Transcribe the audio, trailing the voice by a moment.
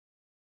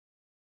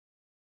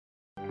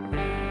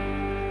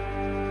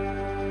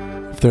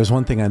there's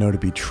one thing I know to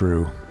be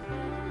true,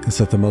 it's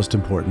that the most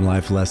important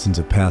life lessons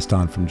have passed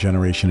on from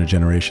generation to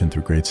generation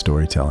through great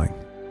storytelling.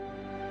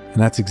 And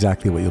that's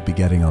exactly what you'll be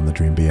getting on The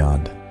Dream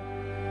Beyond.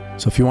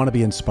 So if you want to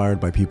be inspired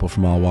by people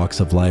from all walks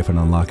of life and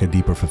unlock a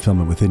deeper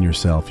fulfillment within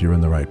yourself, you're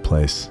in the right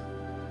place.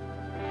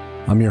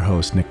 I'm your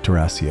host, Nick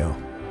Tarascio.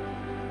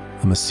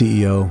 I'm a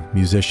CEO,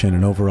 musician,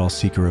 and overall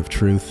seeker of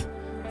truth,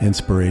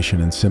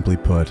 inspiration, and simply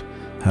put,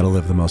 how to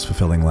live the most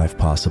fulfilling life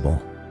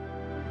possible.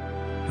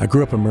 I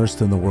grew up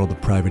immersed in the world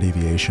of private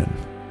aviation.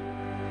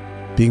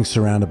 Being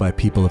surrounded by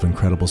people of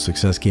incredible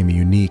success gave me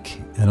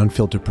unique and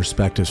unfiltered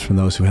perspectives from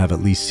those who have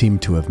at least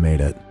seemed to have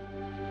made it.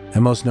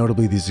 And most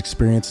notably, these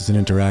experiences and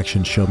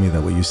interactions showed me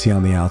that what you see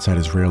on the outside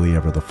is rarely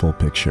ever the full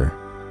picture.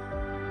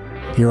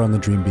 Here on The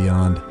Dream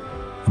Beyond,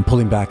 I'm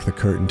pulling back the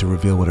curtain to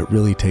reveal what it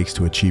really takes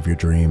to achieve your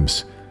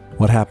dreams,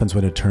 what happens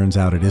when it turns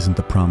out it isn't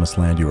the promised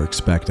land you were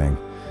expecting,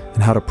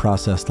 and how to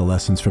process the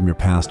lessons from your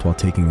past while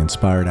taking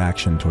inspired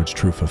action towards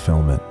true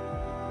fulfillment.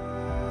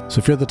 So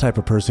if you're the type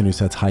of person who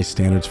sets high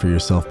standards for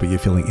yourself, but you're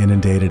feeling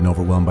inundated and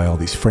overwhelmed by all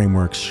these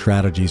frameworks,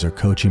 strategies, or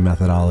coaching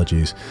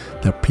methodologies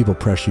that people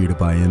pressure you to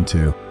buy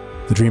into,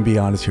 The Dream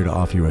Beyond is here to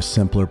offer you a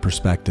simpler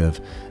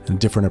perspective and a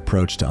different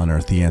approach to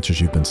unearth the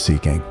answers you've been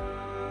seeking.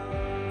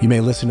 You may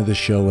listen to this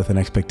show with an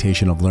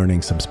expectation of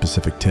learning some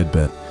specific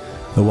tidbit,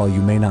 though while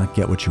you may not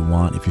get what you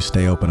want, if you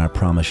stay open, I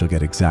promise you'll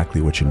get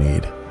exactly what you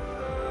need.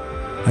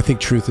 I think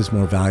truth is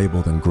more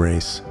valuable than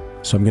grace,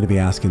 so I'm going to be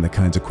asking the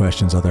kinds of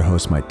questions other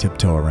hosts might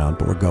tiptoe around,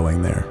 but we're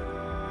going there.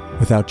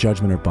 Without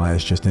judgment or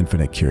bias, just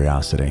infinite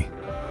curiosity.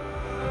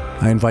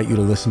 I invite you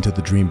to listen to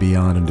The Dream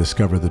Beyond and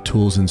discover the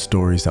tools and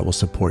stories that will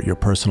support your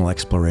personal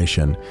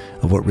exploration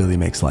of what really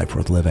makes life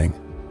worth living.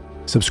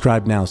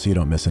 Subscribe now so you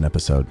don't miss an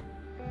episode.